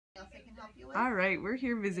else I can help you with? All right, we're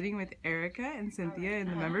here visiting with Erica and Cynthia in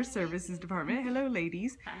the Member Services Department. Hello,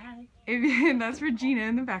 ladies. Hi. And that's for Gina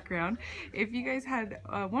in the background. If you guys had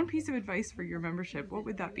one piece of advice for your membership, what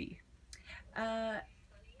would that be?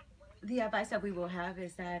 The advice that we will have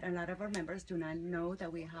is that a lot of our members do not know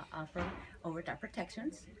that we offer overdraft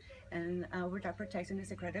protections. And overdraft protection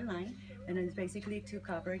is a credit line, and it's basically to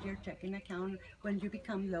cover your checking account when you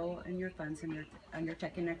become low in your funds in your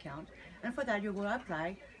checking account. And for that, you will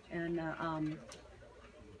apply and on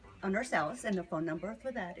ourselves, and the phone number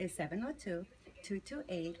for that is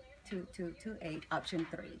 702-228-2228, option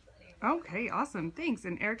 3. Okay, awesome. Thanks.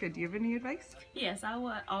 And Erica, do you have any advice? Yes, I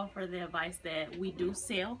would offer the advice that we do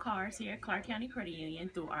sell cars here at Clark County Credit Union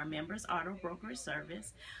through our members auto brokerage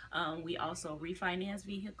service. We also refinance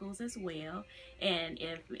vehicles as well. And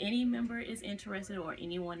if any member is interested or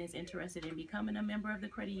anyone is interested in becoming a member of the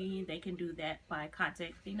credit union, they can do that by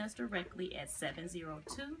contacting us directly at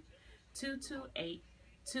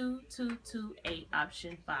 702-228-2228,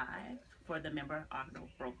 option 5 for the member auto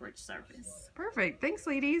brokerage service. Perfect. Thanks,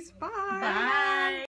 ladies. Bye. Bye.